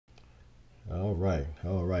All right,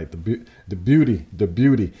 all right. The beauty.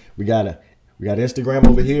 We got Instagram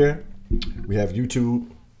over here. We have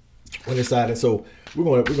YouTube on this side, and so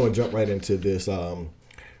we're gonna jump right into this.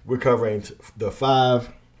 We're covering the five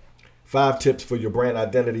tips for your brand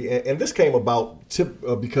identity, and this came about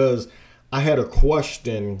because I had a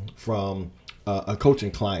question from a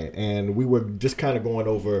coaching client, and we were just kind of going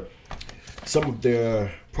over some of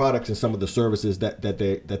their products and some of the services that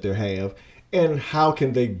they have, and how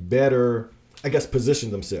can they better, I guess,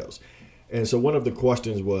 position themselves. And so one of the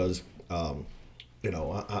questions was, I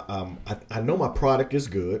know my product is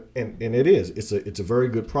good, and it is. It's a very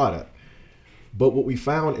good product. But what we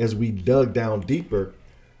found as we dug down deeper,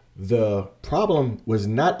 the problem was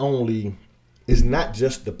not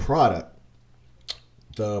just the product.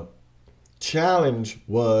 The challenge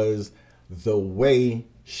was the way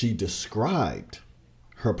she described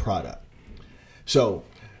her product. So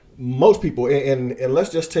most people, and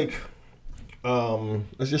let's just take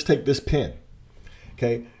this pen,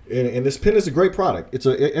 okay? And this pen is a great product. It's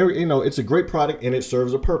a great product, and it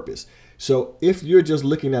serves a purpose. So if you're just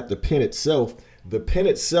looking at the pen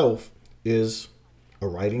itself is a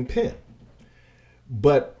writing pen.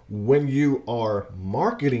 But when you are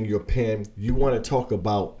marketing your pen, you want to talk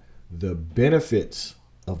about the benefits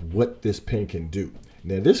of what this pen can do.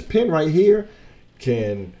 Now, this pen right here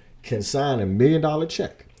can sign $1 million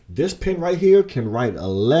check. This pen right here can write a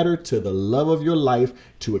letter to the love of your life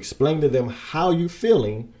to explain to them how you're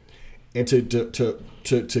feeling, and to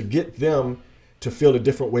get them to feel a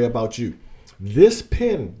different way about you. This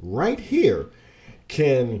pen right here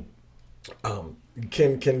can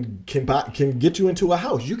get you into a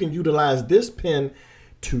house. You can utilize this pen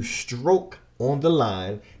to stroke on the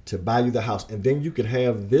line to buy you the house, and then you could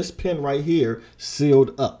have this pen right here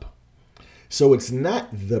sealed up. So it's not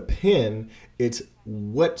the pen, it's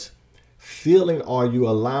what feeling are you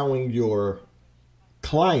allowing your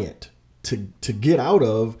client to get out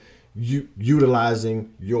of you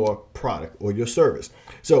utilizing your product or your service.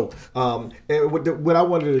 So and what I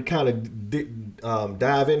wanted to kind of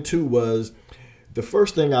dive into was the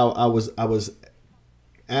first thing I was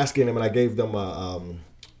asking them, and I gave them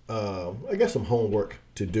I guess some homework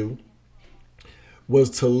to do, was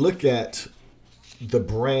to look at the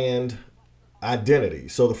brand identity.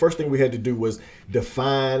 So the first thing we had to do was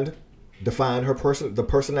define the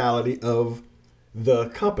personality of the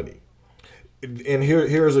company. And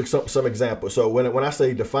here's some examples. So when I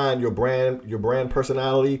say define your brand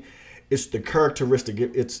personality, it's the characteristic.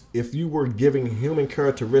 It's if you were giving human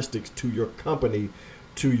characteristics to your company,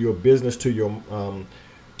 to your business, to your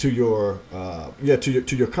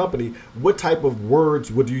company, what type of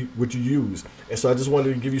words would you use? And so I just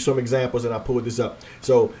wanted to give you some examples, and I pulled this up.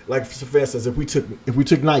 So, like for instance, if we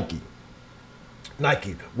took Nike,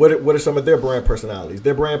 what are some of their brand personalities?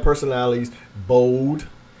 Their brand personalities: bold,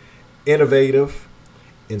 innovative,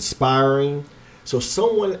 inspiring. So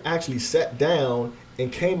someone actually sat down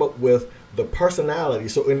and came up with the personality.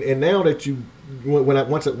 So and now that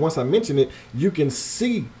once I mention it, you can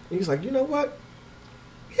see. He's like, you know what?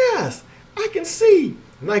 Yes, I can see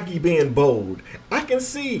Nike being bold. I can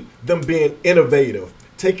see them being innovative,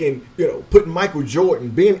 putting Michael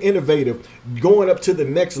Jordan, being innovative, going up to the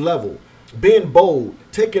next level, being bold,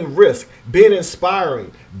 taking risk, being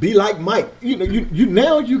inspiring, be like Mike.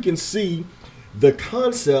 Now you can see the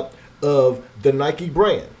concept of the Nike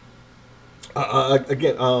brand.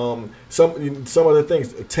 Again, some of the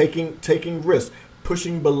things: taking risks,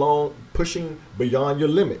 pushing beyond your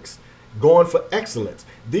limits, going for excellence.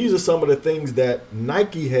 These are some of the things that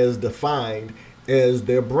Nike has defined as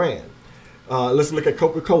their brand. Let's look at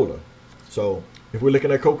Coca-Cola. So if we're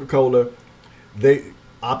looking at Coca-Cola, they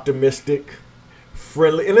optimistic,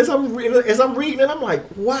 friendly. And as I'm reading it, I'm like,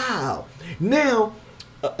 wow. Now,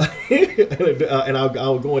 and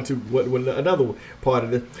I'll go into another part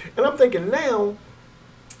of this. And I'm thinking now,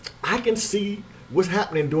 I can see what's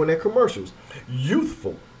happening during their commercials.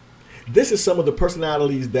 Youthful. This is some of the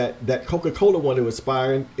personalities that Coca-Cola want to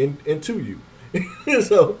inspire into you.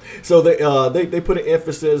 so they put an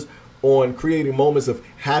emphasis on creating moments of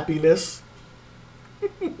happiness.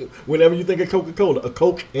 Whenever you think of Coca-Cola, a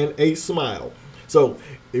Coke and a smile. So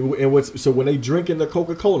when they drink in the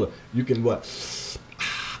Coca-Cola, you can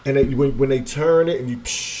and when they turn it and you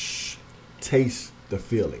taste the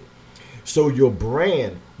feeling. So your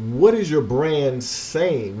brand, what is your brand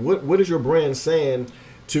saying? What is your brand saying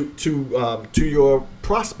to your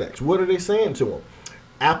prospects? What are they saying to them?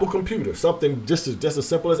 Apple computer, something just as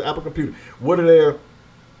simple as Apple computer. What are their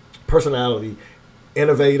personality?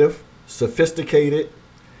 Innovative, sophisticated,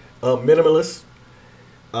 minimalist,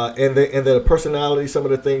 and the personality. Some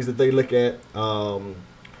of the things that they look at.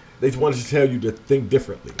 They wanted to tell you to think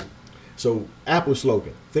differently. So Apple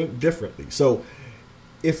slogan, think differently. So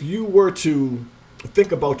if you were to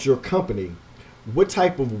think about your company, what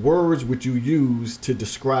type of words would you use to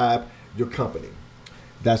describe your company?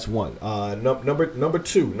 That's one. Number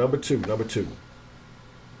two.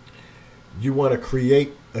 You want to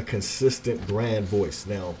create a consistent brand voice.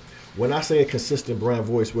 Now, when I say a consistent brand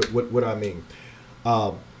voice, what do I mean?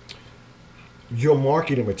 Your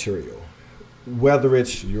marketing material, whether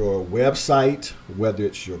it's your website, whether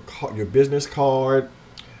it's your business card,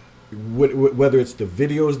 whether it's the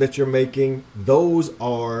videos that you're making, those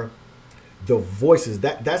are the voices.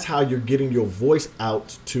 That's how you're getting your voice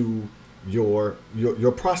out to your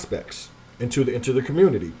prospects, into the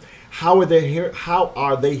community. How are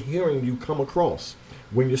they hearing you come across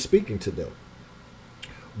when you're speaking to them?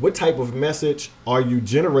 What type of message are you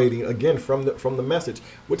generating, again, from the message?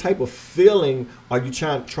 What type of feeling are you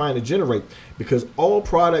trying to generate? Because all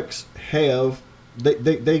products have,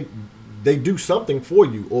 they do something for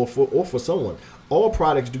you or for someone. All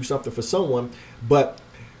products do something for someone, but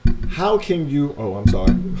how can you,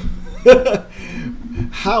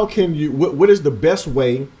 how can you, what is the best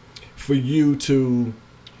way for you to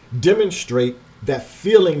demonstrate that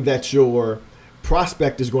feeling that your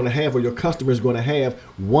prospect is going to have, or your customer is going to have,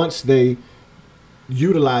 once they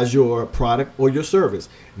utilize your product or your service?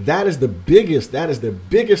 That is the biggest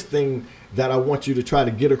thing that I want you to try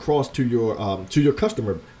to get across to your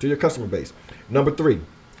customer base. Number three.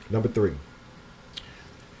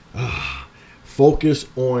 Focus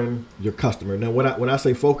on your customer. Now, when I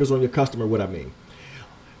say focus on your customer, what I mean,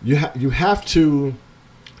 you have to.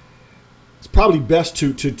 It's probably best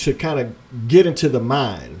to kind of get into the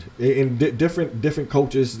mind. And different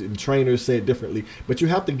coaches and trainers say it differently, but you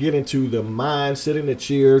have to get into the mind, sit in the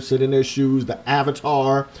chair, sit in their shoes, the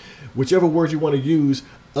avatar, whichever word you want to use,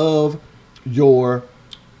 of your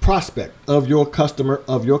prospect, of your customer,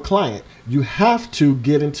 of your client. You have to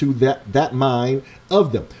get into that mind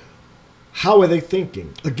of them. How are they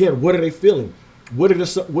thinking? Again, what are they feeling? What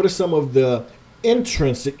are some of the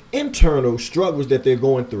internal struggles that they're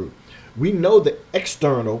going through? We know the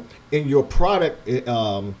external in your product.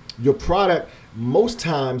 Most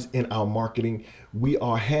times in our marketing, we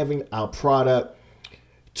are having our product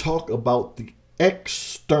talk about the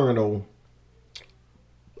external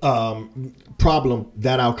problem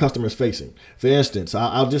that our customer is facing. For instance,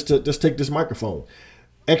 I'll just take this microphone.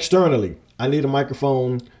 Externally, I need a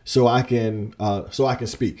microphone so I can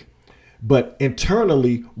speak. But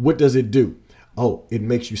internally, what does it do? Oh, it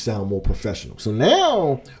makes you sound more professional. So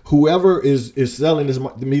now whoever is selling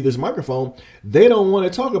me this microphone, they don't want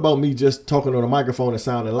to talk about me just talking on a microphone and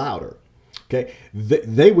sounding louder. Okay.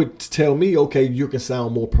 They would tell me, okay, you can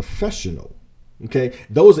sound more professional. Okay.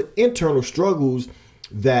 Those are internal struggles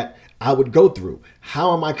that I would go through.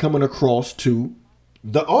 How am I coming across to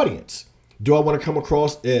the audience? Do I want to come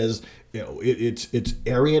across as, it's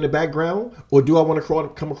airy in the background, or do I want to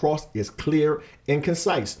come across as clear and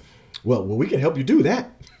concise? Well, we can help you do that.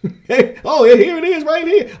 Oh, here it is, right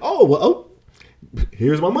here.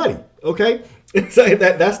 Here's my money. Okay, so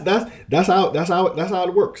that's how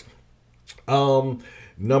it works.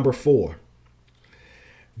 Number 4,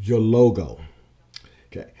 your logo.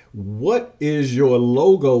 Okay, what is your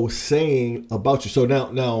logo saying about you? So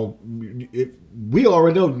now we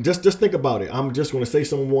already know. Just think about it. I'm just going to say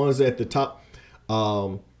some ones at the top.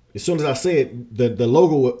 As soon as I say it, the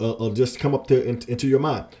logo will just come up into your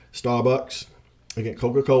mind. Starbucks, again,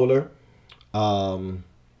 Coca-Cola,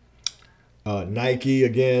 Nike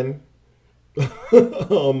again,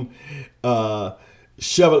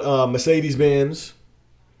 Mercedes-Benz,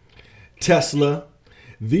 Tesla.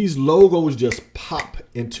 These logos just pop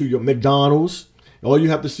into your McDonald's. All you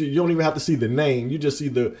have to see, you don't even have to see the name. You just see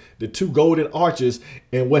the 2 golden arches,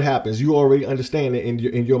 and what happens? You already understand it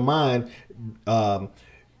in your mind.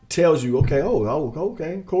 Tells you, okay,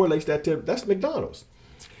 okay, correlates that to, that's McDonald's.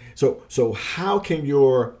 So how can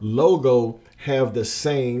your logo have the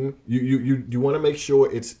same, you want to make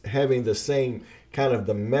sure it's having the same kind of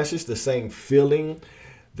the message, the same feeling,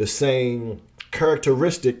 the same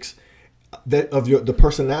characteristics that of the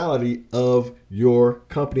personality of your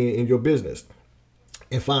company and your business.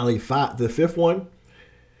 And finally, the 5th one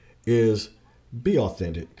is be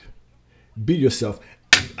authentic, be yourself.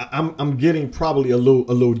 I'm getting probably a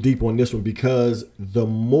little deep on this one, because the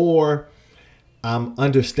more I'm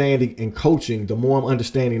understanding and coaching, the more I'm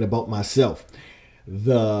understanding about myself.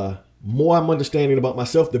 The more I'm understanding about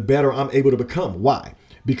myself, the better I'm able to become. Why?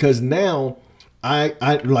 Because now I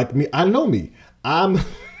know me. I'm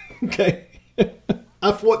okay.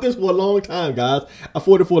 I fought this for a long time, guys. I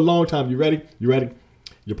fought it for a long time. You ready?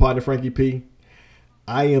 Your partner, Frankie P.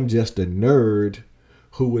 I am just a nerd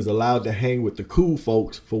who was allowed to hang with the cool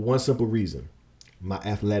folks for one simple reason: my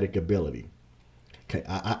athletic ability. Okay,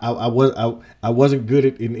 I wasn't good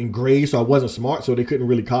in grades, so I wasn't smart, so they couldn't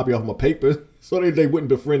really copy off my papers, so they wouldn't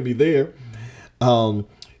befriend me there.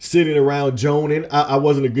 Sitting around joning, I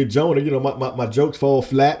wasn't a good joner. You know, my jokes fall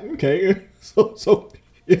flat. Okay, so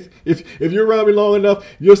if you're around me long enough,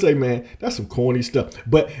 you'll say, man, that's some corny stuff.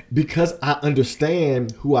 But because I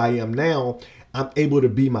understand who I am now, I'm able to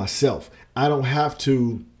be myself. I don't have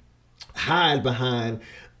to hide behind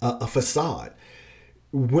a facade.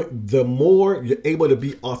 The more you're able to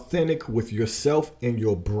be authentic with yourself and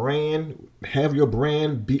your brand, have your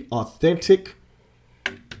brand be authentic,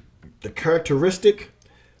 the characteristic,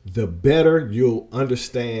 the better you'll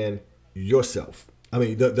understand yourself. I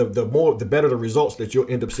mean, the better the results that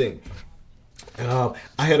you'll end up seeing. I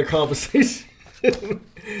had a conversation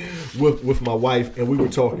with my wife, and we were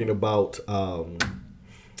talking about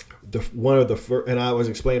one of the first, and I was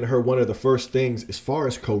explaining to her one of the first things as far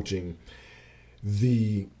as coaching.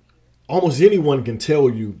 Almost anyone can tell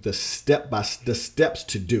you the steps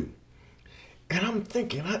to do. And I'm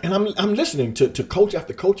thinking, I'm listening to coach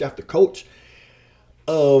after coach after coach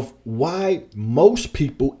of why most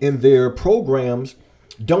people in their programs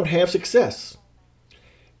don't have success.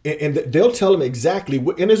 And they'll tell them exactly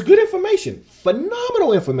what, and it's good information,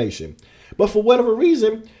 phenomenal information. But for whatever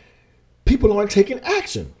reason, people aren't taking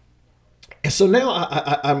action. And so now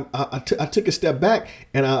I took a step back,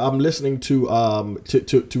 and I'm listening to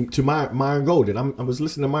Myron Golden. I was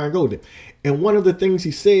listening to Myron Golden, and one of the things he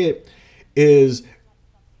said is,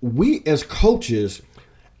 we as coaches,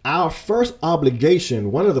 our first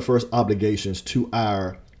obligation, one of the first obligations to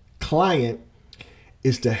our client,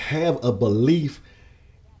 is to have a belief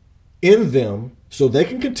in them so they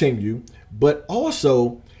can continue, but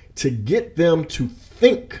also to get them to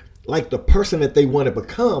think like the person that they want to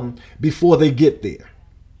become before they get there.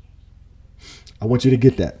 I want you to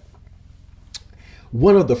get that.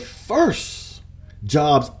 One of the first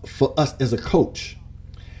jobs for us as a coach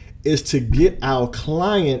is to get our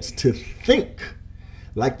clients to think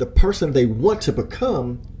like the person they want to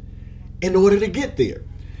become in order to get there.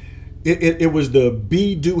 It was the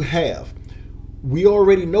be, do, have. We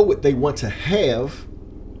already know what they want to have.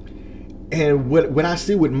 And what I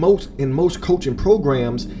see with most coaching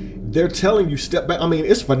programs, they're telling you step back. I mean,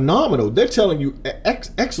 it's phenomenal. They're telling you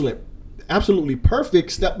excellent, absolutely perfect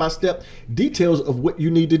step-by-step details of what you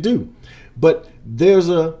need to do. But there's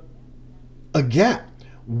a gap.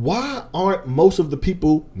 Why aren't most of the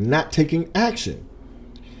people not taking action?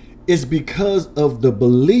 It's because of the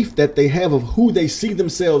belief that they have of who they see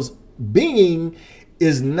themselves being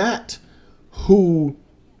is not who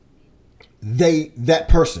that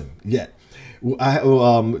person yet.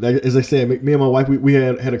 As I said, me and my wife, we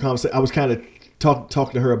had a conversation. I was kind of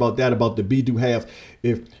talking to her about that, about the be, do, have.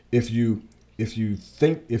 If you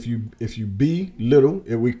be little,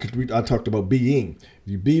 I talked about being.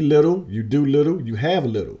 You be little, you do little, you have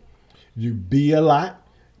little. You be a lot,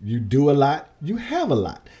 you do a lot, you have a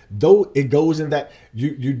lot. Though it goes in that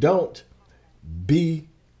you don't be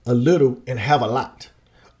a little and have a lot.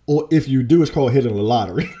 Or if you do, it's called hitting the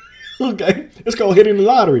lottery. Okay, it's called hitting the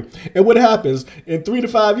lottery. And what happens in 3 to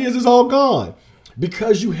 5 years, it's all gone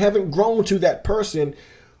because you haven't grown to that person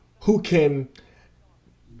who can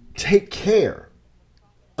take care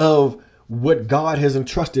of what God has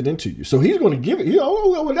entrusted into you. So he's going to give it.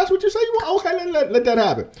 Well, that's what you say you want. Okay, let that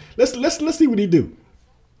happen. Let's see what he do.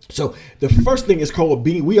 So the first thing is called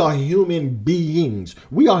being. We are human beings.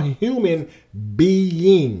 We are human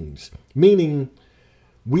beings, meaning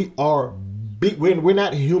we're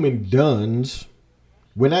not human duns.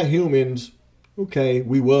 We're not humans. Okay,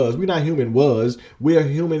 we're not human was. We are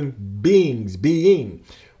human beings, being.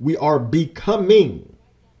 We are becoming.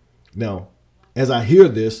 Now, as I hear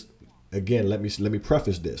this, again, let me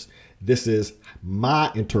preface this. This is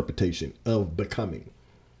my interpretation of becoming.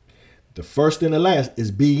 The first and the last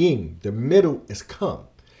is being. The middle is come,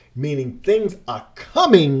 meaning things are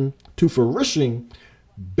coming to fruition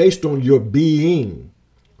based on your being.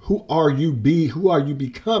 Who are you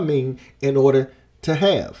becoming in order to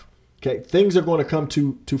have? Okay, things are going to come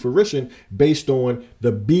to fruition based on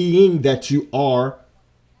the being that you are,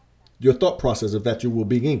 your thought process of that you will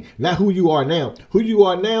being. Not who you are now. Who you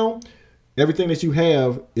are now, everything that you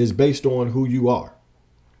have is based on who you are.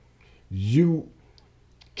 You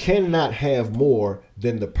cannot have more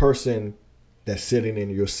than the person that's sitting in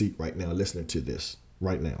your seat right now, listening to this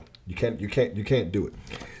right now. You can't do it.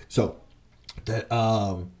 So that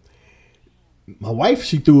my wife,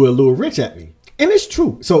 she threw a little wrench at me, and it's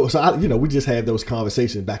true. So I, we just had those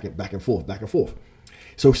conversations back and forth.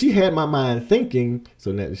 So she had my mind thinking.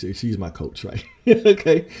 So now she's my coach, right?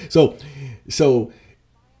 Okay. So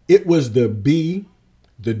it was the be,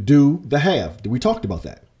 the do, the have. We talked about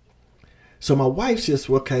that. So my wife says,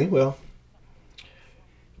 okay, well,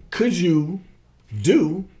 could you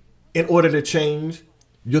do in order to change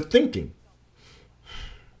your thinking?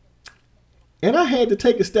 And I had to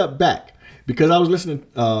take a step back because I was listening.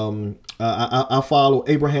 I follow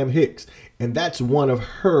Abraham Hicks, and that's one of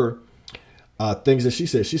her things that she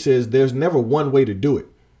says. She says there's never one way to do it.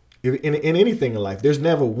 In anything in life, there's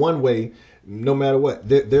never one way, no matter what.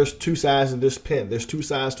 There's two sides of this pen. There's two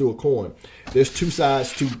sides to a coin. There's two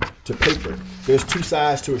sides to paper. There's two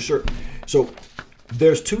sides to a shirt. So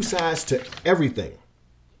there's two sides to everything.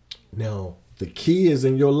 Now, the key is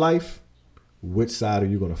in your life, which side are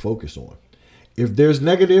you going to focus on? If there's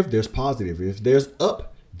negative, there's positive. If there's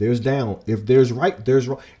up, there's down. If there's right, there's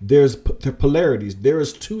wrong. There's the polarities. There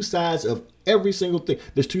is two sides of every single thing.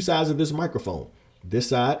 There's two sides of this microphone. This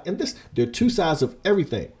side and this. There are two sides of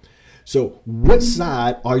everything. So what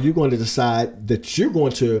side are you going to decide that you're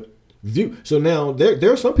going to view? So now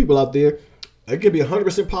there are some people out there, it could be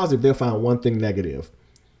 100% positive. They'll find one thing negative.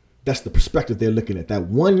 That's the perspective they're looking at. That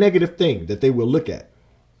one negative thing that they will look at.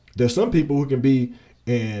 There's some people who can be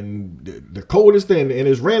in the coldest thing and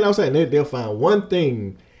it's rain outside and they'll find one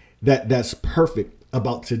thing that's perfect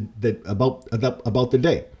about the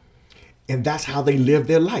day. And that's how they live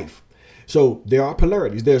their life. So there are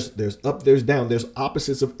polarities. There's up, there's down, there's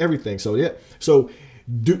opposites of everything. So yeah. So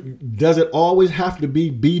does it always have to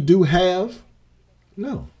be do, have?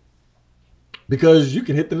 No. Because you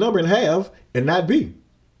can hit the number and have and not be.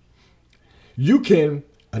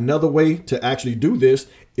 Another way to actually do this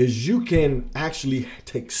is you can actually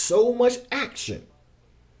take so much action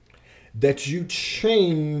that you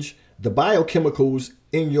change the biochemicals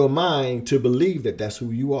in your mind to believe that that's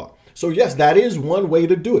who you are. So yes, that is one way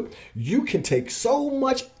to do it. You can take so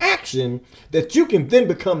much action that you can then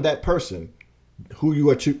become that person who you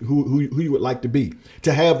are, who you would like to be,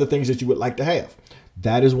 to have the things that you would like to have.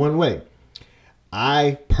 That is one way.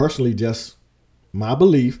 I personally my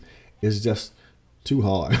belief is just too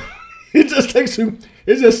hard. It just takes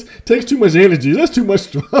too much energy. That's too much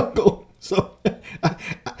struggle. So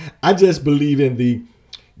I just believe in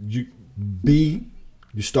you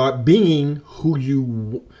start being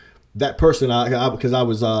who that person. Because I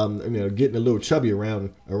was getting a little chubby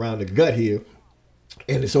around the gut here,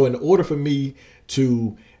 and so in order for me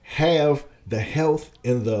to have the health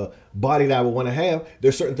and the body that I would want to have,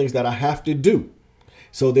 there's certain things that I have to do.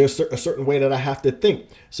 So there's a certain way that I have to think.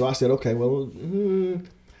 So I said, okay, well,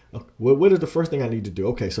 what is the first thing I need to do?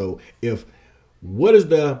 Okay, so what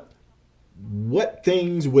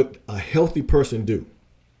things would a healthy person do?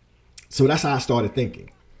 So that's how I started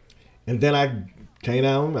thinking. And then I came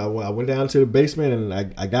down, I went down to the basement and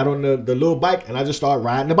I got on the little bike and I just started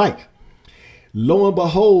riding the bike. Lo and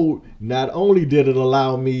behold, not only did it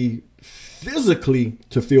allow me physically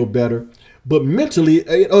to feel better, but mentally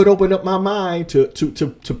it opened up my mind to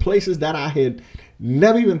places that I had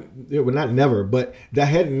never even, well, not never, but that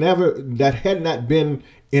had not been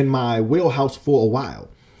in my wheelhouse for a while.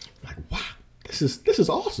 Like, wow, this is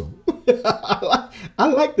awesome. I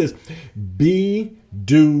like this. Be,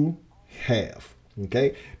 do, have.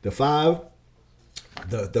 Okay. The five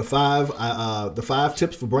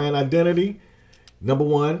tips for brand identity. Number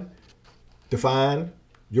 1, define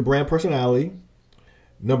your brand personality.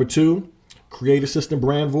 Number 2, create a system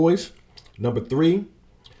brand voice. Number 3,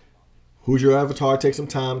 who's your avatar? Take some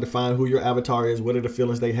time to find who your avatar is. What are the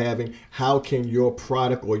feelings they're having? How can your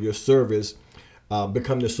product or your service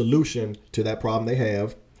become the solution to that problem they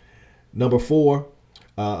have? Number 4,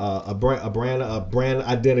 a brand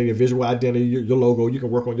identity, a visual identity, your logo. You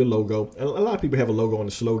can work on your logo. And a lot of people have a logo on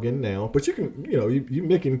the slogan now, but you can,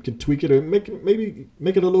 you can tweak it or maybe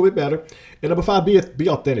make it a little bit better. And number 5, be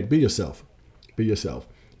authentic. Be yourself. Be yourself.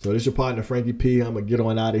 So this is your partner, Frankie P. I'm going to get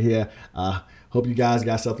on out of here. Hope you guys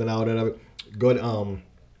got something out of it. Go ahead,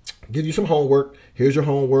 give you some homework. Here's your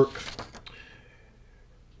homework.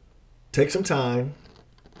 Take some time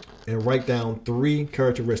and write down 3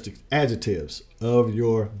 characteristics, adjectives of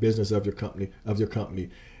your business, of your company. You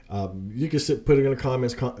can put it in the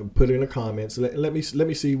comments. Put it in the comments. Let me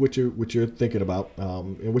see what you're thinking about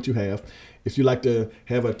and what you have. If you like to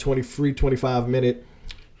have a 25-minute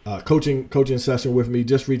coaching session with me,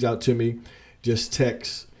 just reach out to me. Just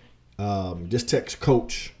text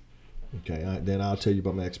coach. Okay, then I'll tell you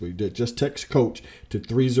about my expert. Just text coach to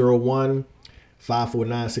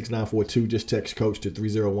 301-549-6942. Just text coach to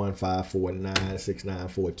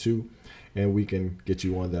 301-549-6942, and we can get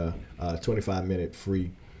you on the 25-minute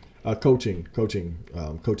free coaching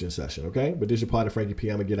session. Okay, but this is your partner Frankie P.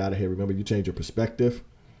 I'm gonna get out of here. Remember, you change your perspective,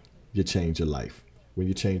 you change your life. When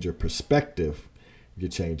you change your perspective, you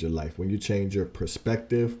change your life. When you change your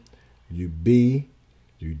perspective, you be,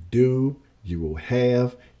 you do, you will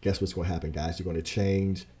have. Guess what's going to happen, guys? You're going to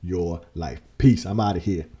change your life. Peace. I'm out of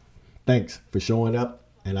here. Thanks for showing up,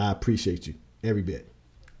 and I appreciate you every bit.